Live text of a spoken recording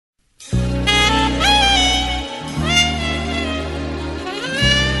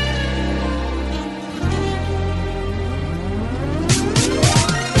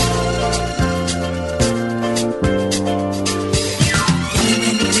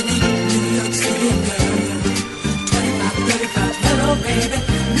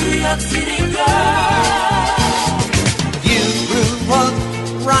City girl. You grew up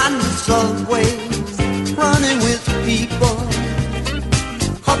riding subways, running with people,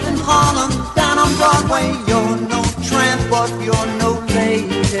 up in Harlem, down on Broadway. You're no tramp, but you're no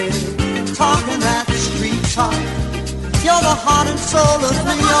lady, talking that street talk. You're the heart and soul of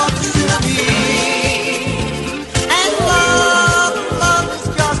New York City. And love is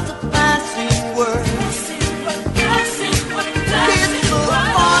just a passing word. It's the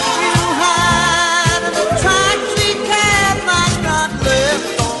thought you had, and the taxi cab might not lift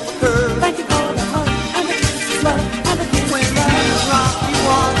on the curb. Thank you for the hug and the kisses, love, and the kisses. When I drop you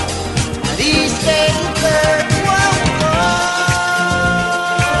off at East 83rd, well,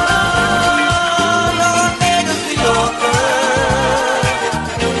 you're a native New Yorker.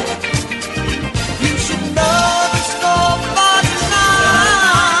 You should know the score by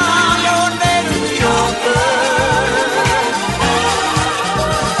now. You're a native New Yorker.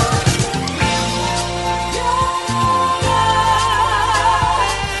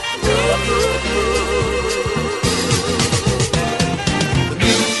 The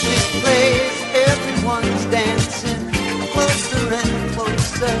music plays, everyone's dancing closer and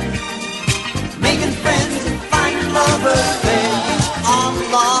closer, making friends and finding lovers. Then you are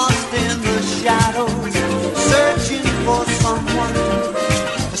lost in the shadows, searching for someone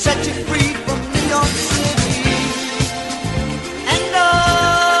to set you free from New York City. And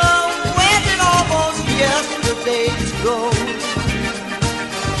where did all those yesterdays go?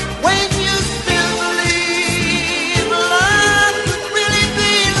 When you still believe love could really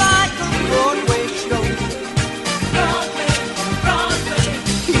be like a Broadway show.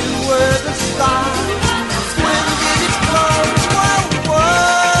 You were the star. When did it close? Whoa, whoa.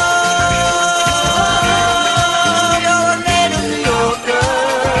 You're a native New Yorker.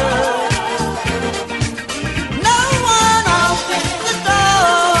 No one opens the door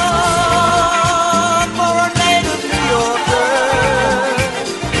for a native New Yorker.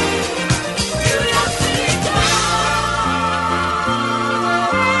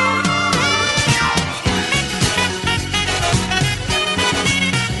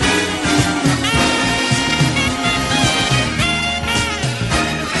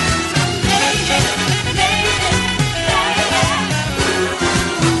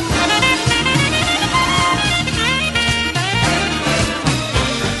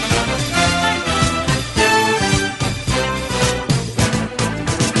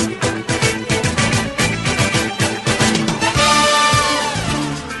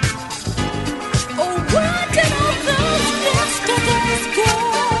 Oh, where did all those yesterdays go?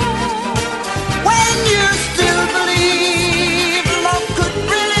 When you still believe love could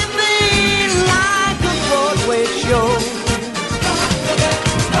really be like a Broadway show.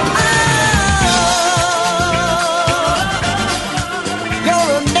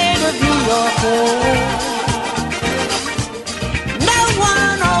 You're a native New Yorker. No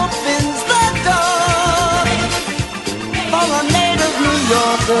one opens the door for a native New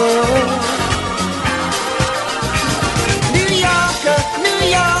Yorker. New Yorker, New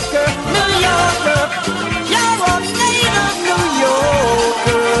Yorker, New Yorker. You're a native New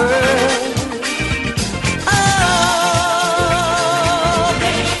Yorker. Oh,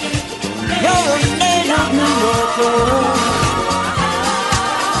 you're a native New Yorker.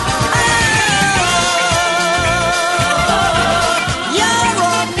 Oh, you're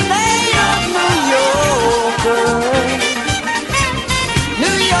a native New Yorker.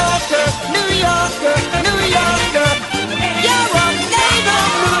 New Yorker, New Yorker, New Yorker.